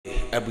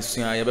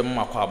abusia yebe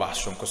mama kwa ba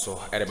shonko so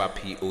ereba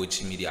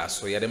POG Media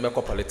so yede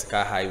mbeko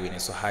political highway ni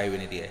so highway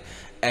ni de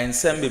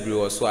ensem bebre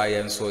wo so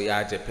ayen so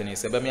ya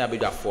Japanese ebe me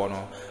abedwafo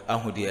no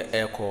ahu de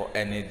eko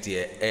ene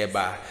de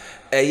eba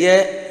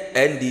eye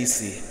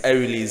NDC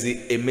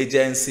release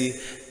emergency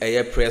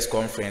press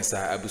conference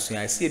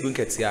abusuan see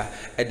A.Nketia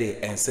the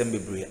ensem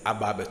bebre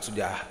aba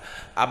betuja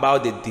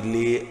about the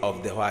delay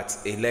of the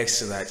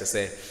election. I just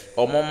say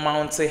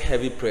mount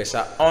heavy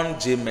pressure on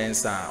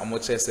Mensa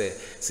say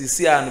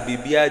sisi and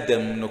bibia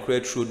them no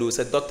create through those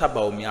Dr.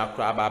 Bawumia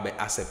aba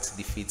accept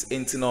defeat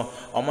intino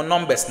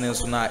numbers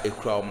nenso na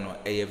ekura no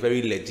a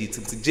very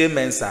legitimate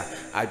Mensa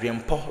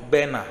adwempo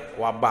bena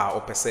waba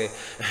opese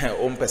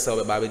ompese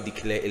obeba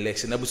declare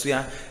election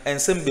abusuan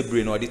ensem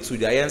bebre no de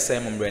tuja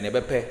yensem mbre ne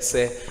bepe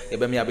se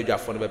ebemi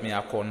abedwafo no be me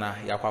akona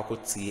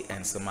yakwakoti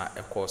ensema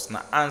course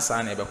na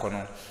answer na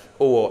ebekono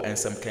and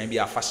some can be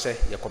a fashion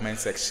your comment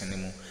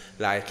section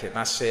like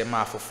na share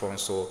my phone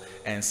so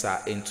answer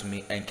into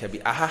me and can be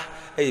a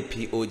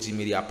POG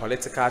Media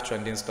political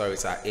trending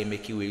stories are a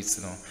make you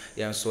waves no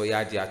yan so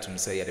ya dia to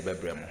say ya de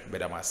bebremo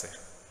bedama say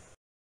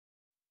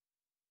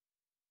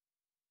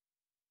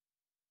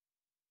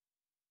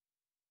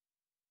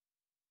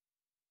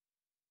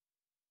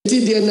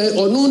ti de na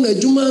onu na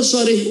juma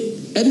sorry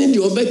eni de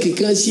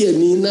obekeka si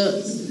ani na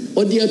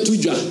odi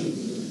atudwa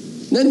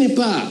na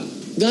nipa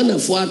Ghana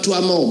for ato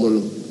ama omo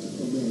no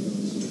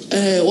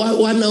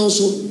wa na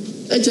so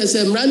eche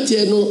se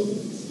mrantie no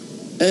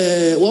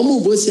wo mu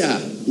bosia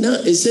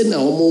na ese na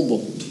omo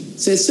bo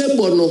se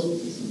sebo no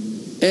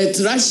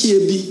trashie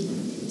bi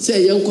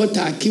se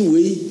yenkota ki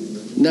wei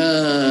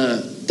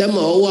na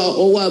tema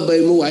owa ba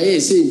mu wa ye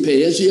se mpe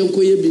yeso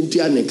yenkoye bi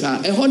ntua ne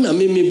ka ho na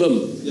mimi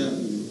bam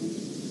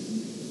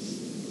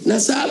na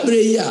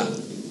sabre ya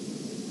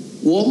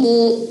wo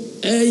mu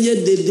ye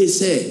dede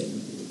se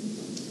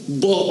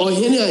bo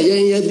ohene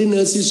ayen ye di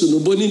na si so no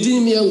boni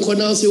din mi enko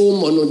na se wo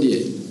mo no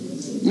de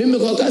me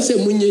ko ka se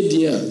munye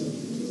din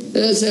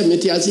a se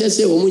meti ase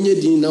se wo munye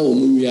din na wo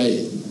munwia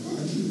ye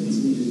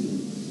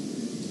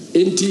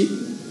enti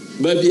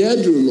babi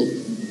adru no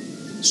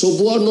so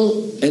bo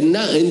no enna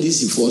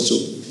NDC for so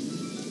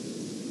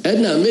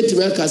enna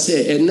metima ka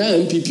se enna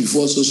MPP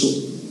for so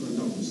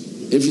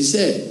if you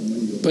say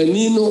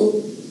panino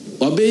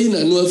obey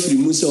na no afiri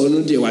mu se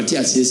ono de wate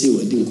ase se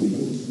wadi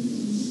nkugu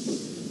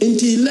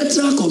into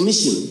electoral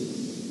commission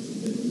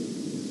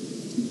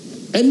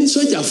any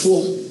soldier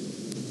for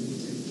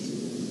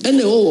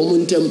any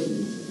woman tem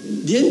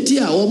the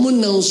entire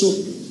woman now so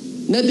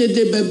na de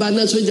beba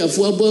na soldier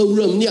for aba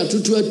wuram ni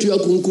atutu atu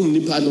akunkum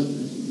nipa no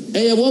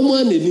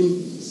woman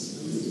anim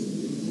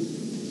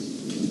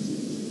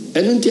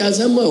enu nti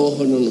asama wo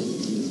hono no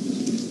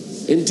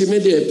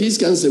intimate peace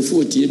council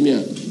for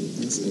tiemia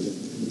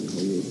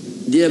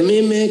de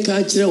me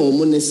ka kire wo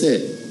mo ne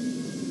se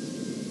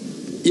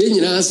ye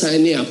nyina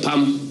sign ne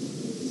apam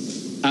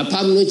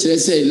no kire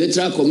say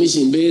electoral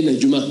commission be na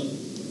juma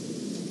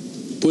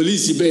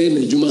police be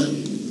na juma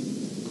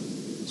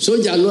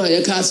soja no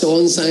aye ka say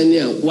one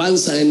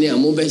sign ne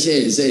mo be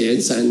share say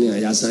ye sign ne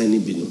ya sign ne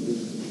bi no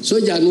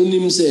soja no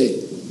nim say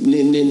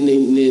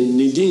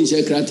ne din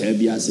secretary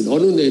bi ase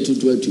ono na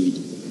etutu atu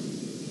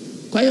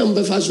kwaya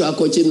mbe fa so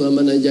akoche no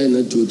manager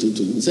na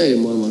tutu say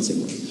mo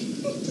amasema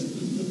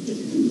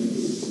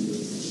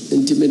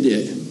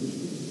intimate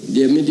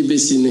de me di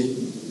besine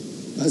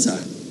asa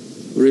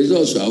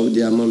results out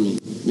there mami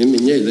me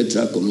nye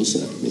electoral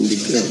commission in the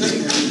club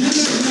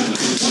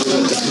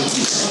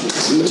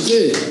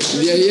okay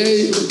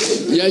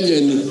ya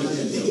nyani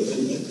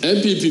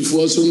MPP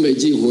for so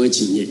meji ho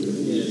achinye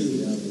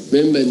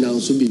member now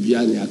so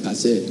bibia ne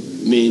akase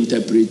me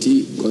interpret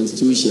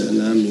constitution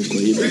na me ko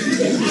yibe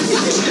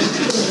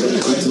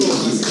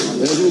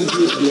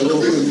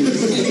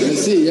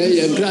see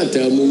ya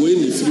grata mo we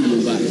ni free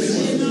mo ba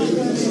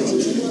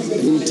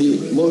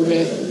inti mo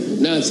we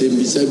na se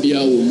mbisa bia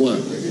wo mu a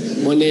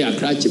mo ne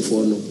yakrache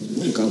fo no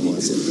ka ho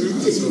ase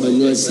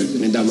manuasi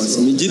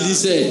medamase mi gidi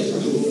se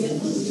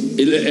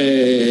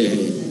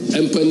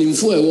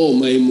empanimfo wo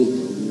maimu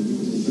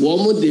wo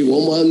mo de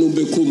wo mo anu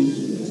bekum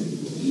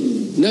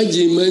na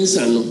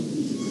Mensa no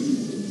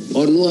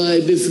ono a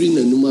be free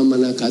na numa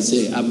mana ka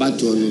se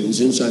abato no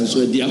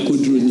nsunso di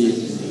akoduru ni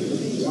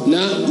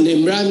na ne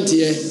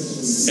mrantie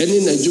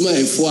eni na juma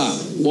efo a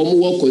wo mo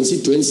wo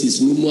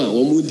constituencies no mu a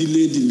wo mo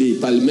delay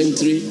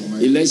parliamentary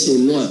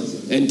election no a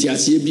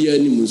entiase bia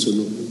ni mu so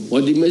no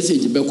o di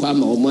message be kwa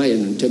ma o ma ye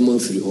no ntem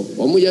afiri ho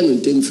o mo ye no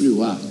ntem free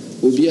ho a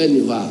obi ani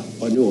ho a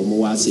oni o mo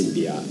wa asem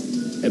bia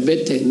e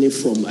better ne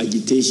from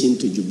agitation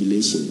to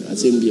jubilation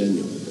asem bia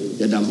ni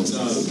ya damo.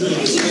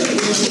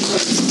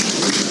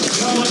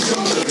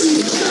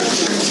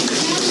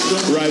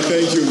 Right,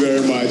 thank you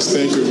very much.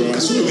 So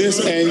this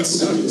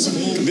ends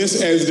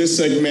this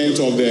segment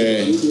of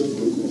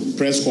the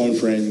press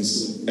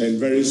conference, and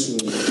very soon.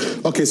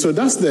 Okay, so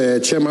that's the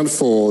chairman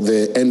for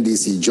the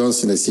NDC,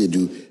 Johnson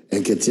Asiedu,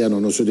 A.Nketia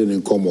no so de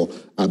nkomo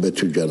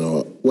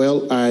abetudwa.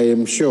 Well, I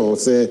am sure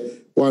say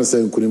once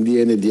Nkunimdi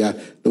Enedia,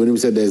 the one who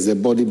said there's a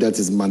body that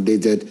is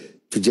mandated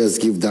to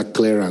just give that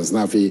clearance.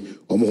 Now, they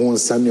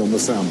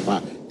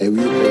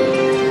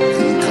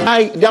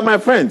are my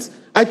friends.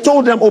 I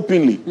told them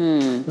openly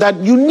that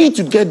you need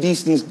to get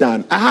these things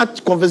done. I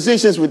had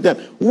conversations with them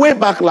way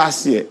back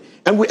last year,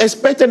 and we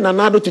expected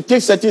Nanado to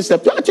take certain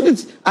steps to actually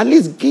at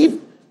least give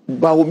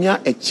Bawumia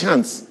a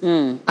chance.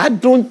 I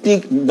don't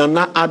think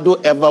Nana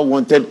Addo ever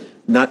wanted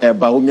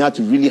Bawumia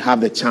to really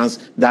have the chance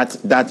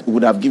that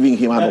would have given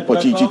him an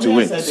opportunity to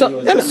win. So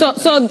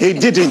he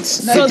didn't.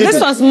 So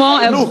this was more.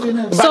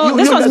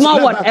 This was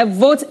more what, a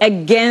vote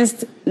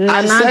against Nanado?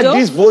 I said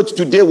this vote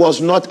today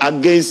was not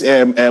against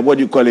what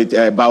do you call it,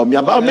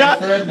 Bawumia.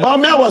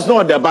 Bawumia was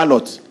not on the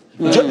ballot.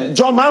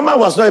 John Mahama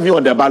was not even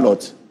on the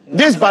ballot.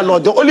 This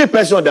ballot, the only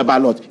person on the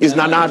ballot is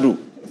Nanado.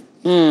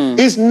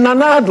 It's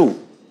Nanado.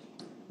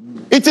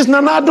 It is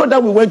Nanado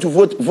that we went to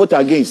vote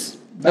against.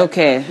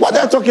 Okay. What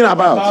are you talking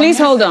about? Please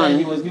hold on.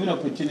 He was given an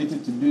opportunity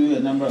to do a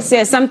number of...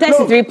 Some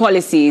 33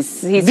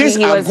 policies. These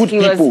are good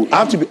people. I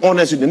have to be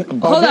honest with them.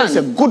 Hold on. He's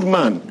a good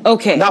man.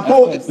 Okay.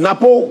 Napo,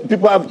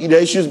 people have the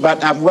issues,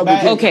 but I've worked with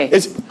him. Okay.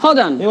 Hold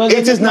on.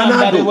 It is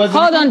Nanado.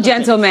 Hold on,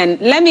 gentlemen.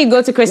 Let me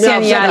go to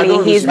Christian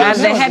Yali. He's at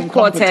the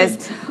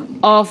headquarters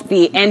of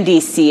the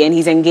NDC, and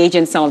he's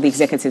engaging some of the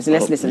executives.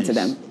 Let's listen to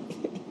them.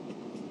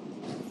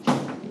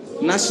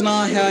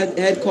 National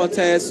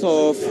headquarters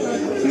of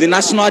the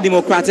National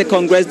Democratic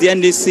Congress, the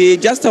NDC.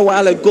 Just a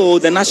while ago,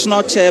 the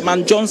national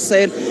chairman, John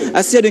said,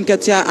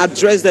 A.Nketia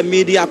addressed the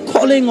media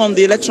calling on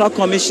the Electoral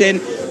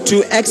Commission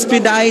to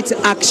expedite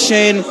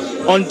action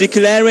on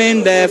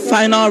declaring the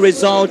final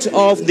result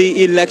of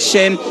the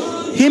election.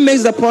 He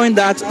makes the point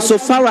that so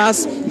far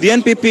as the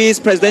NPP's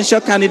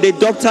presidential candidate,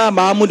 Dr.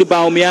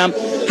 Bawumia,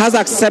 has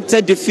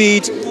accepted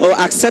defeat or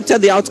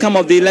accepted the outcome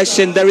of the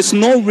election, there is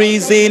no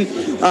reason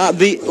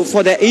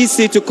for the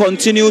EC to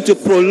continue to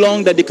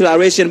prolong the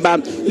declaration.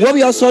 But what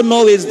we also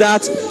know is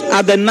that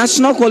at the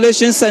National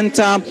Coalition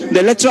Center, the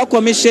Electoral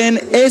Commission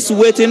is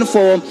waiting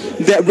for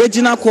the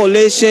regional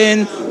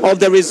coalition of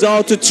the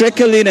result to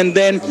trickle in, and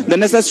then the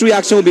necessary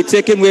action will be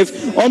taken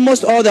with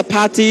almost all the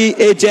party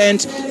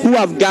agents who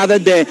have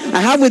gathered there.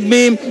 I have with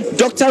me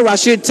Dr.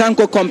 Rashid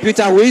Tanko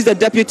Computer, who is the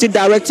Deputy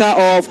Director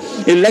of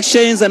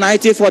Elections and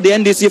IT for the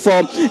NDC,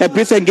 for a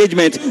brief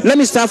engagement. Let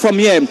me start from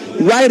here.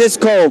 Why this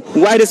call?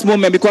 Why this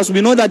moment? Because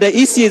we know that the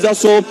EC is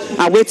also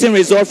awaiting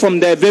results from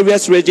the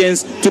various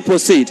regions to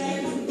proceed.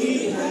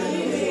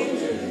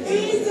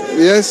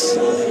 Yes.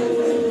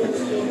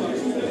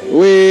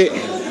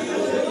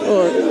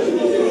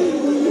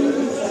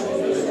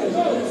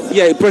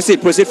 Yeah,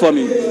 proceed for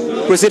me.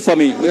 Proceed for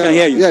me. We can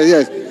hear you.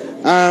 Yes.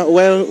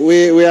 Well,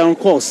 we are on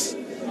course.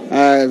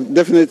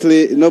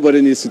 Definitely,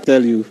 nobody needs to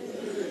tell you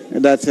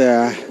that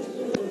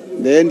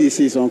the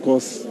NDC is on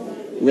course.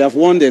 We have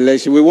won the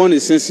election. We won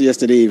it since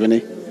yesterday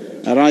evening,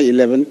 around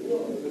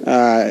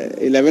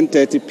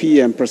 11:30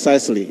 p.m.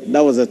 precisely.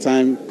 That was the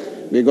time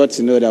we got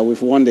to know that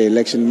we've won the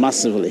election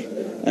massively.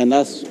 And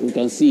as we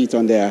can see it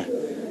on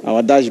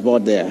our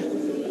dashboard there.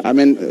 I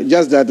mean,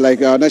 just that,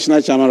 like our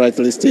national chairman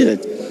rightly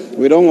stated,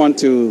 we don't want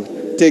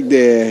to take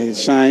the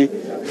shine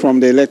from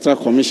the Electoral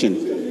Commission.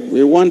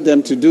 We want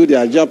them to do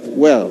their job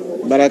well.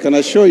 But I can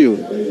assure you,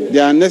 they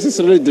are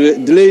necessarily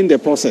delaying the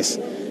process,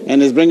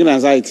 and it's bringing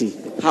anxiety.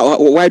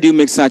 Why do you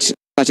make such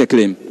a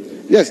claim?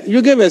 Yes,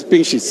 you gave us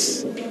pink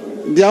sheets.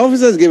 The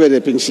officers gave us the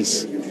pink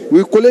sheets.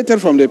 We collected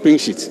from the pink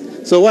sheets.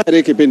 So why are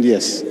they keeping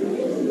theirs?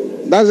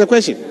 That's the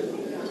question.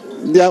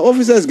 Their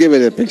officers gave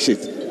us the pink sheet.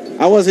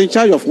 I was in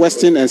charge of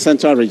Western and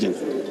Central region.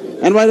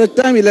 And by the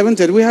time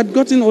 11:30, we had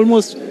gotten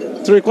almost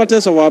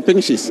 3/4 of our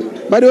pink sheets.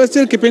 But they were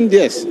still keeping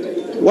theirs.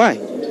 Why?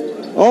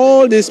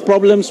 All these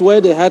problems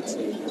where they had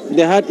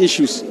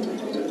issues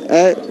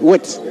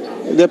with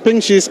the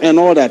pink sheets and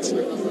all that.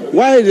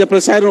 Why are the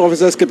presiding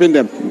officers keeping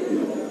them?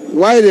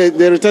 Why are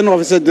the returning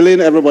officers delaying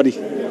everybody?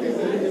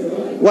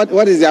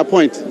 What is their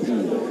point?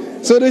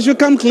 So they should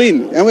come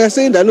clean. And we are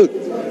saying that, look,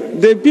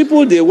 the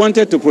people they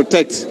wanted to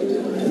protect,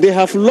 they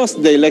have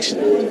lost the election.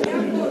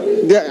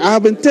 I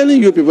have been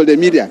telling you people, the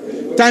media,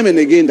 time and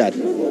again, that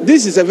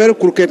this is a very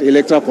crooked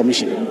electoral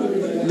commission.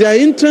 Their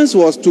interest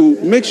was to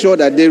make sure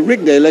that they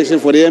rig the election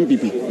for the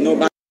MPP. No,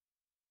 but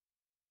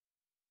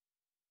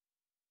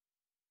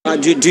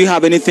do you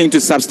have anything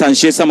to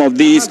substantiate some of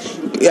these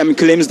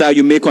claims that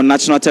you make on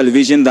national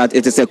television that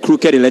it is a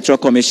crooked electoral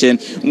commission?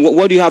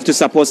 What do you have to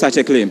support such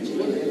a claim?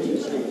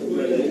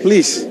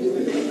 Please,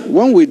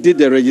 when we did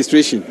the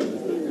registration,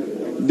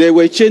 they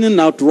were churning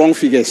out wrong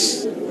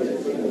figures.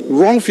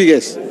 Wrong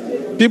figures.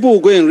 People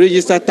will go and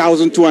register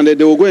 1,200.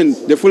 They will go and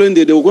the following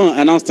day they will go and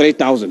announce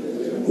 3,000.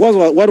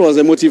 What was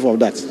the motive of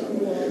that?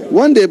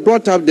 When they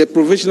brought up the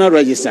provisional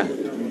register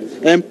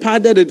and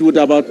padded it with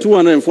about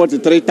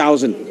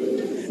 243,000,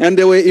 and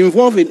they were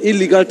involved in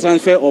illegal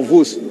transfer of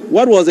votes,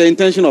 what was the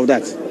intention of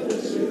that?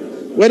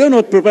 Were they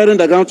not preparing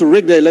the ground to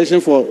rig the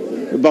election for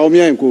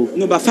Bawumia and Co?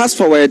 No, but fast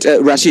forward,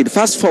 Rashid,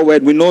 fast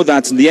forward, we know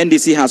that the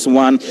NDC has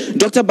won.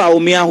 Dr.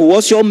 Bawumia, who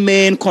was your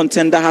main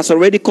contender, has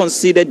already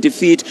conceded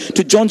defeat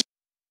to John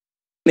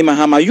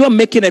Mahama, you are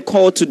making a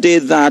call today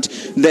that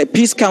the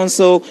Peace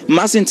Council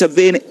must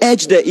intervene,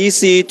 urge the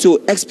EC to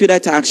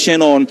expedite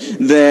action on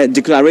the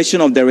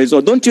declaration of the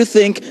result. Don't you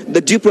think the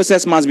due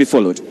process must be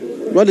followed?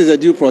 What is the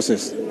due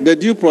process? The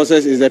due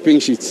process is the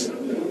pink sheets.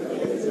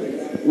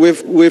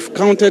 We've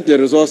counted the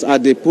results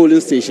at the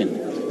polling station.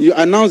 You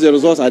announced the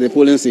results at the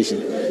polling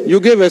station. You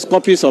gave us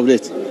copies of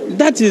it.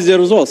 That is the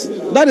results.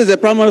 That is the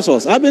primary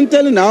source. I've been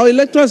telling you, our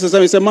electoral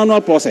system is a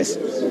manual process.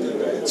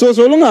 So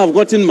long I've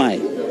gotten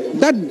mine.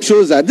 That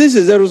shows that this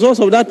is the results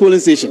of that polling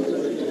station.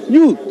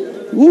 You,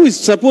 who is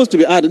supposed to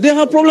be added, they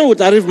have problem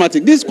with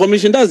arithmetic. This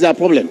commission, that's their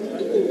problem.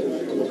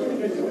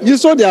 You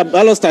saw their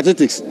ballot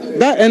statistics.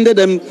 That ended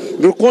them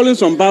recalling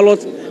some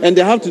ballots, and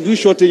they have to do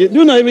shortages.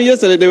 You know, even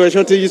yesterday there were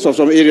shortages of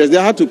some areas.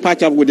 They had to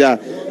patch up with their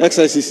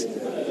exercises.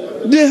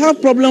 They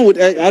have problem with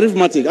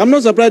arithmetic. I'm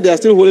not surprised they are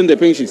still holding the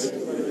pink sheets.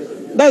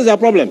 That's their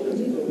problem.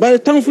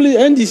 But thankfully,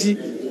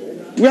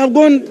 NDC, we have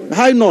gone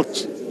high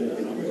notch,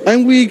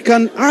 and we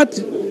can add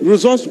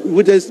results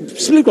with a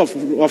split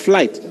of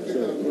light.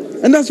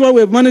 And that's why we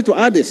have managed to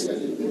add this.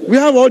 We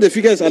have all the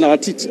figures on our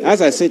teeth,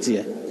 as I said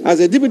here. As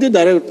a deputy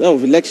director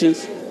of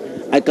elections,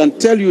 I can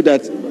tell you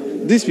that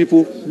these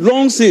people,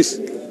 long since,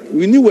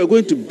 we knew we were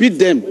going to beat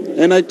them.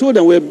 And I told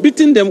them we were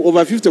beating them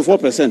over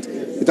 54%.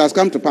 It has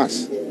come to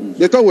pass.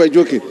 They thought we were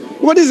joking.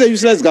 What is a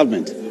useless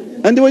government?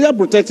 And they were just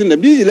protecting them.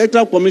 This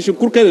electoral commission,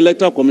 crooked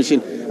electoral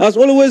commission, has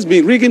always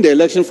been rigging the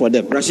election for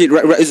them. Rashid,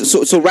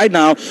 so right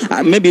now,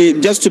 maybe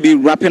just to be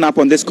wrapping up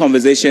on this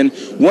conversation,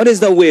 what is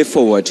the way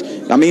forward?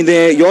 I mean,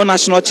 your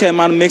national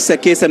chairman makes a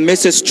case and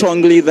makes it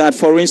strongly that,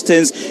 for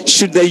instance,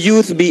 should the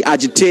youth be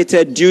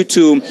agitated due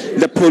to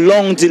the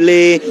prolonged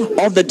delay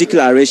of the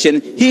declaration,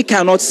 he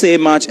cannot say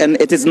much,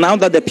 and it is now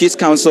that the Peace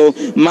Council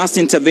must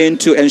intervene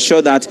to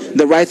ensure that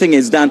the right thing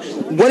is done.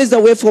 What is the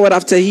way forward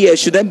after here?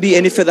 Should there be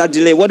any further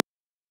delay? What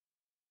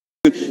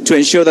to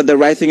ensure that the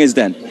right thing is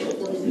done?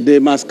 They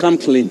must come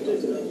clean.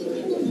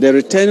 The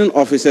returning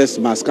officers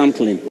must come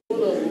clean.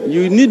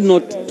 You need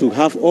not to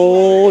have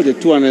all the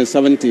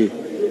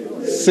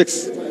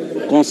 276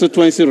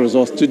 constituency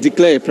results to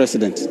declare a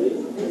president.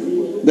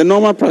 The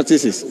normal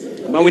practices.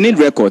 But we need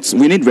records.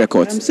 We need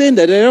records. I'm saying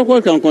that the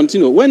record can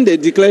continue. When they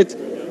declared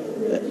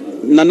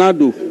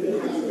Nanado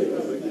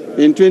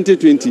in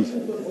 2020,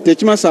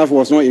 Techima South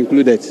was not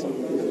included.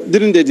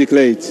 Didn't they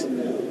declare it?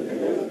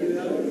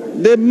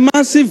 The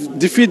massive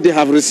defeat they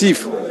have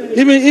received,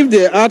 even if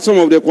they add some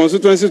of the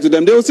constituencies to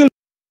them, they will still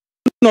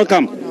not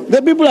come.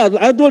 The people,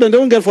 I told them they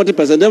won't get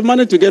 40%. They've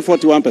managed to get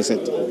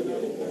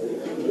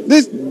 41%.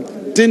 This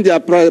thing, they are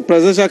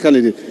presidential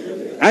candidate.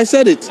 I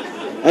said it.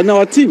 And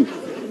our team,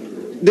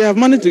 they have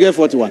managed to get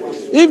 41.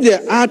 If they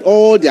add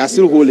all, they are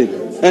still holding.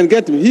 And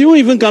he will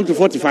even come to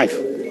 45.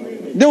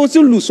 They will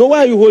still lose. So why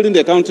are you holding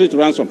the country to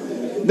ransom?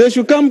 They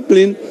should come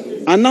clean,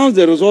 announce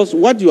the results,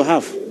 what you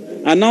have.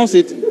 Announce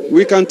it.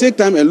 We can take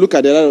time and look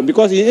at the other,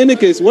 because in any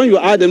case, when you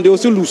add them, they will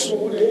still lose.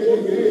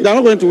 They are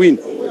not going to win.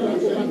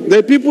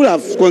 The people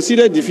have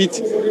considered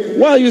defeat.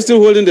 Why are you still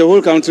holding the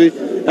whole country?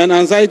 And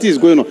anxiety is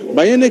going on.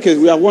 But in any case,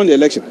 we have won the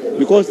election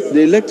because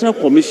the Electoral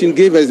Commission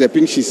gave us the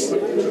pink sheets,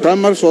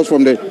 primary source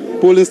from the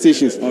polling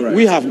stations. Right.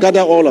 We have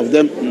gathered all of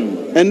them.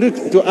 And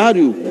to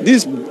argue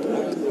this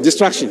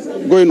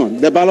distraction going on,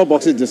 the ballot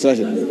boxes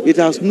distraction, it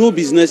has no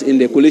business in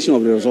the collation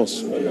of the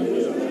results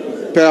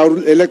per our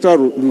electoral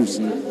rules.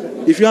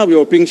 If you have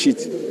your pink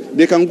sheet,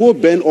 they can go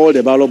burn all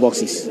the ballot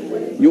boxes.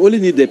 You only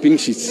need the pink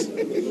sheets.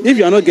 If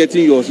you are not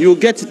getting yours, you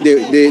get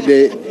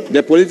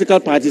the political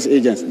parties'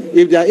 agents.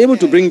 If they are able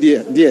to bring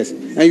theirs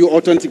and you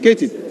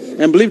authenticate it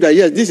and believe that,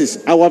 yes, this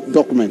is our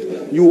document,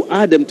 you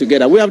add them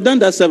together. We have done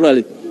that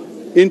severally.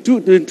 In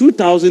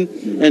 2000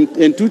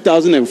 and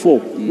 2004,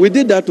 we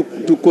did that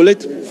to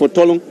collect for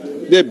Tolong.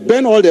 They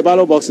burned all the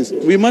ballot boxes.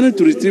 We managed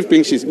to retrieve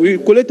pink sheets. We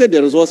collected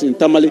the results in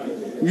Tamale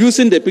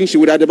using the pink sheet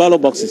without the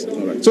ballot boxes.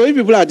 So if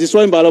people are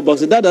destroying ballot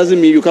boxes, that doesn't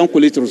mean you can't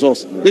collect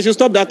results. They should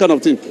stop that kind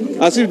of thing.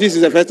 As if this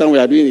is the first time we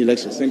are doing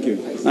elections. Thank you.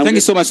 Thank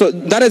you so much. So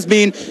that has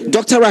been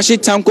Dr.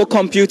 Rashid Tanko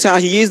Computer.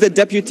 He is the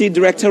Deputy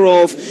Director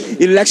of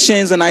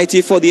Elections and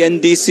IT for the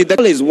NDC. The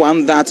goal is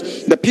one that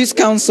the Peace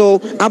Council,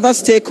 other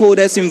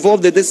stakeholders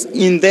involved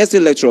in this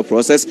electoral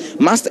process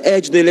must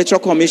urge the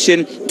Electoral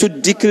Commission to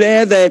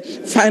declare the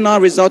final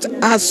result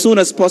as soon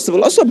as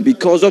possible. Also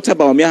because Dr.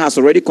 Bawumia has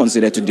already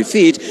considered to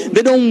defeat,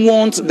 they don't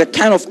want the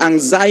kind of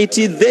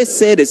anxiety they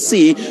say they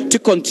see to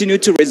continue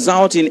to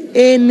result in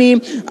any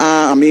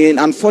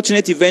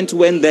unfortunate event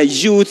when the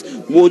youth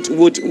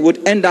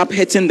would end up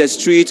hitting the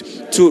street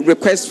to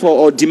request for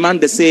or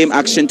demand the same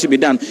action to be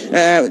done.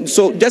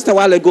 So just a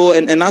while ago,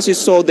 and as you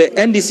saw, the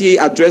NDC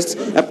addressed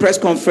a press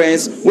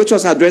conference which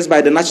was addressed by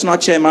the national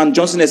chairman,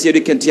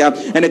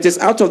 A.Nketia, and it is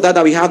out of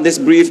that we have this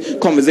brief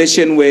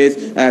conversation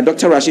with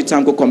Dr. Rashid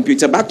Tanko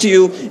Computer. Back to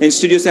you in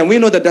studios, and we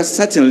know that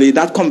certainly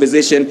that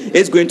conversation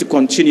is going to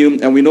continue,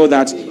 and we know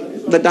that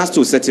the dust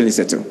will certainly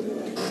settle.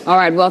 All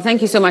right. Well,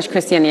 thank you so much,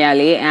 Christian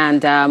Yali.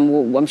 And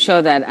I'm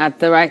sure that at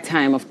the right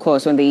time, of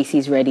course, when the EC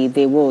is ready,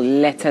 they will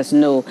let us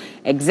know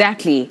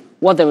exactly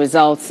what the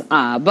results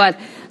are. But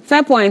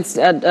Fair points,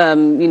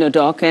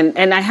 Doc.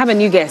 And I have a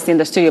new guest in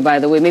the studio, by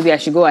the way. Maybe I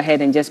should go ahead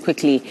and just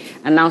quickly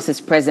announce his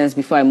presence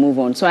before I move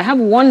on. So I have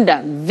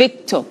Wanda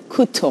Victor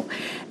Kuto,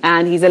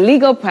 and he's a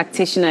legal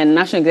practitioner and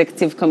National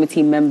Executive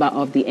Committee member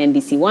of the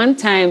NDC,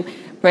 one-time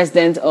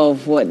president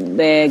of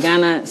the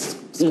Ghana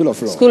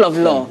School of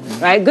Law,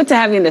 right? Good to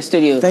have you in the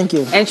studio. Thank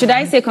you. And should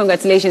I say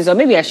congratulations, or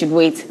maybe I should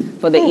wait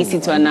for the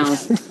EC to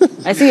announce?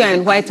 I see you're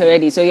in white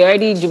already, so you're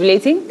already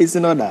jubilating? It's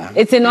in order.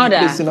 It's in order?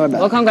 It's in order.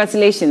 Well,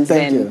 congratulations.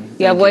 Thank then.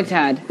 You have worked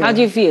hard. Yeah. How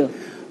do you feel?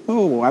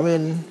 Oh, I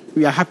mean,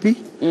 we are happy,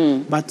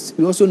 but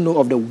we also know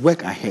of the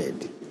work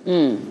ahead.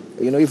 If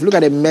you look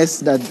at the mess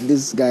that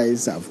these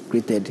guys have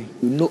created,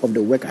 we know of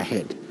the work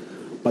ahead.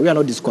 But we are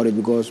not discouraged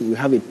because we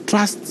have a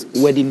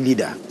trustworthy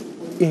leader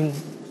in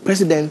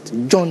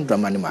President John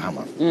Dramani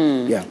Mahama.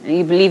 Yeah. And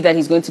you believe that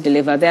he's going to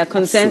deliver. There are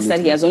concerns that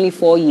he has only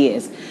 4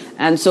 years.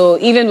 And so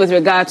even with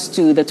regards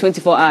to the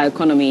 24-hour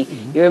economy,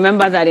 you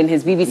remember that in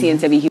his BBC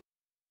interview,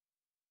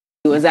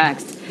 he was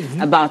asked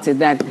about it,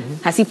 that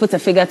has he put a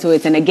figure to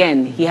it? And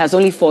again, he has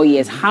only 4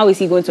 years. How is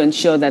he going to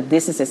ensure that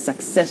this is a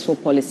successful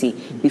policy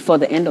before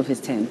the end of his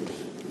term?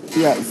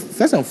 Yeah,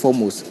 first and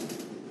foremost,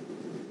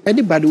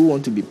 anybody who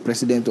wants to be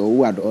president or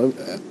who had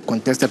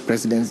contested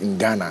presidents in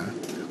Ghana,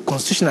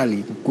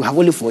 constitutionally, could have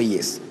only 4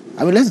 years.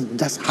 I mean, let's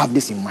just have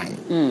this in mind.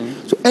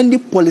 So any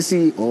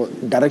policy or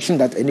direction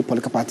that any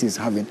political party is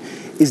having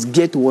is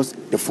geared towards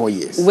the 4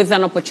 years. With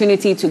an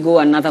opportunity to go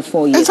another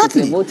 4 years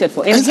exactly. if he voted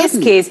for. In his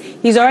case,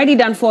 he's already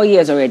done 4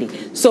 years already.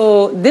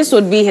 So this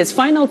would be his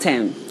final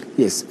term.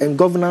 Yes, and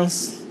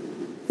governance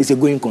is a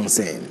going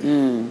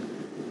concern.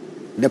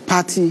 The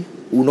party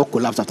will not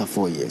collapse after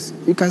 4 years.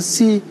 You can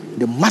see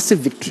the massive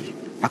victory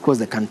across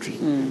the country.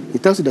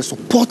 It tells you the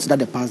support that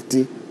the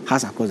party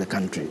has across the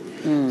country.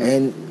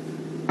 And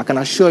I can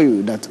assure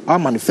you that our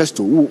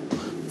manifesto,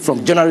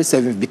 from January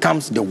 7th,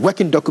 becomes the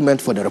working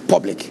document for the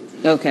Republic.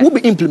 Okay. Will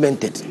be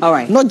implemented. All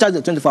right. Not just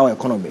the 24-hour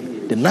economy,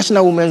 the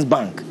National Women's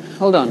Bank.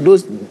 Hold on.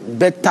 Those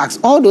bed tax,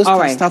 all those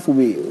stuff will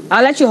be...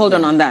 I'll let you hold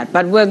on that.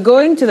 But we're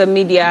going to the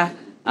media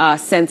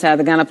center,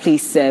 the Ghana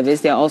Police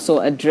Service. They're also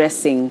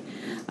addressing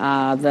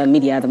the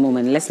media at the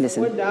moment. Let's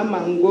listen.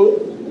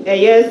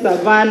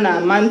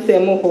 Savannah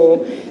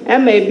Mantemoho,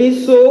 and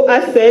maybe so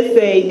assess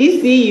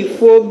DC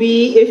for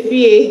be a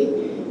fee.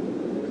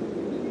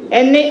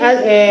 Any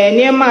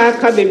near my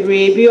cabin,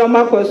 be on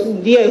my course,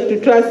 dear to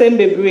trust and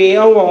be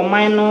or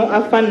minor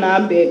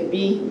afana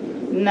baby.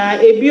 Na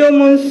a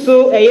biomun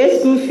so a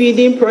school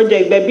feeding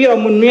project, baby or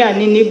munia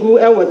ninigu,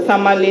 or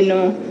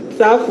tamalino.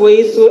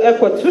 Southway so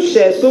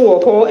equatushe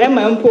so or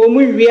Emma and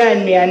Pomuria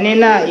and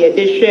Nena, yet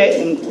they share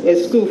a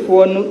school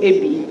for no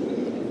ebi.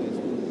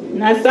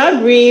 Na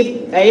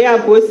sabri aya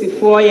posi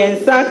for yen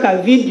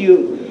saka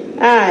video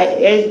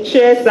e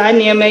share sa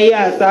niema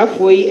ya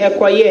Southway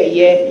ekoye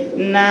ye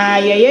na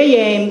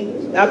ye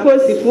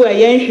aposi for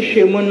yen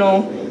hwehwemu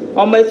no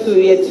ometu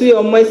yetu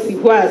omasi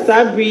ho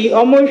sabri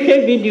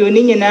omohwe video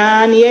ni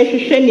nyina na ye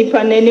hwehwe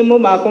nipa nanimu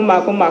mako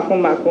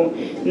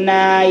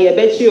na ye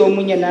bechi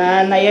omu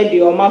nyina na ye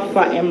de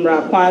omafa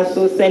emra kwan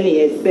so sene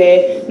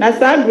yese na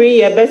sabri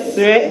ye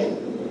besre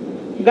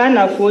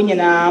Ghana for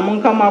nyina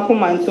munka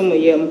makoma ntomo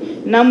yem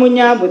na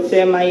munya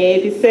botrema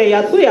ye fi se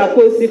ya to ya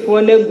kosi fo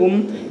na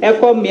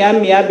gum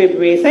mia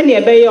bebre se ne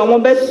ebe ye omo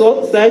be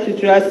so sa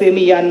tutura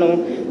semi ya no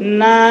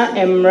na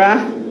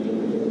emra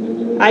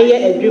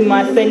aye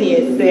adwuma se ne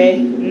ese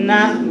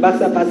na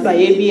basa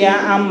ye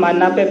bia amma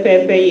na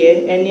pepepe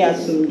ye eni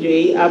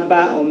asumdwei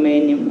aba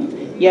omanim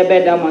ye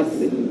beda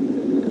masi.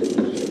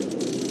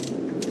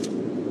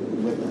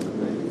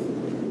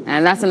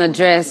 And that's an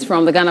address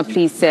from the Ghana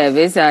Police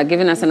Service,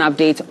 giving us an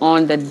update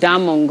on the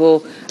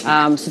Damongo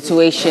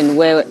situation,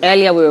 where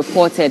earlier we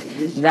reported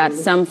that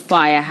some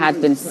fire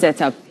had been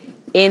set up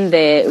in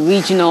the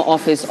regional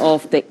office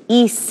of the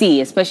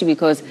EC, especially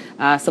because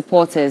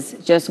supporters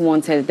just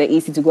wanted the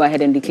EC to go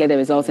ahead and declare the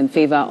results in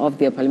favor of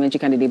their parliamentary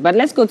candidate. But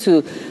let's go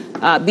to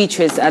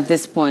Beatrice at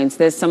this point.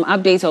 There's some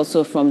updates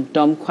also from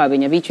Dom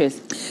Kwabenya.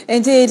 Beatrice.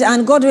 Indeed,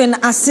 and Godwin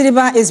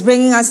Asiriba is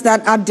bringing us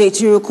that update.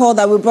 You recall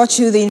that we brought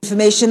you the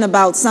information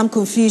about some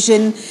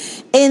confusion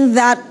in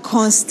that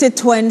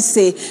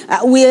constituency.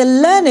 We are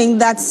learning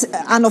that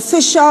an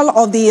official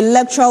of the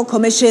Electoral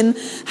Commission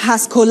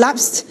has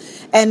collapsed,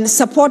 and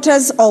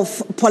supporters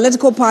of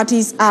political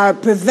parties are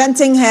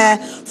preventing her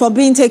from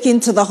being taken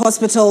to the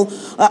hospital.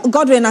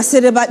 Godwin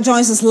Asiriba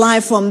joins us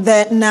live from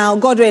there now.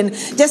 Godwin,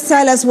 just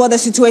tell us what the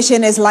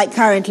situation is like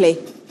currently.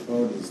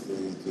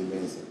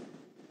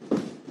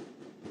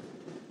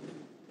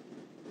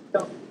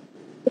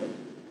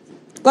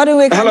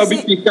 Godwin, hello,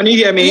 can you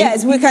hear me?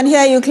 Yes, we can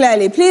hear you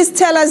clearly. Please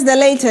tell us the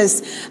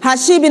latest.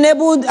 Has she been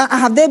able?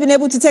 Have they been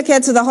able to take her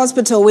to the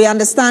hospital? We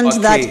understand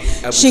that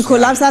she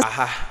collapsed. Doc,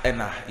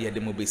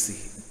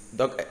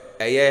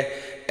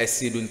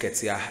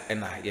 A.Nketia,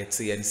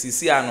 A.Nketia, and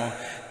Sisiano,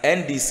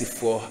 NDC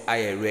for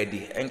I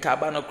ready enka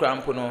ba no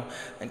krampo no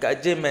enka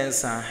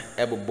jemensa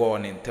ebo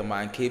born in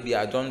temanke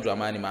bia John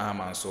Dramani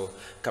Mahama so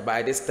ka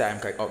by this time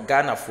ka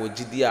Ghana for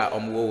gidi a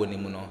omwo woni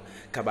mu no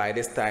ka by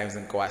this times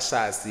enka wa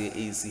shasi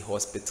AC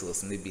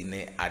hospitals ne bi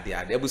ne ade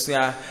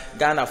ebusua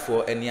Ghana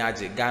for eni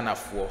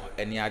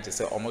age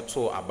se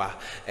omoto aba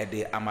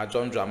ede ama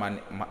John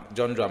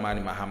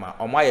Dramani Mahama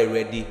omo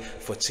ready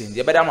for change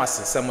e beda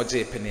masese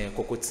moje pene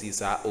kokoti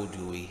sa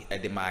audio yi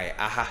ede mai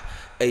aha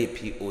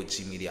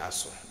POG Media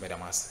so beda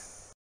mas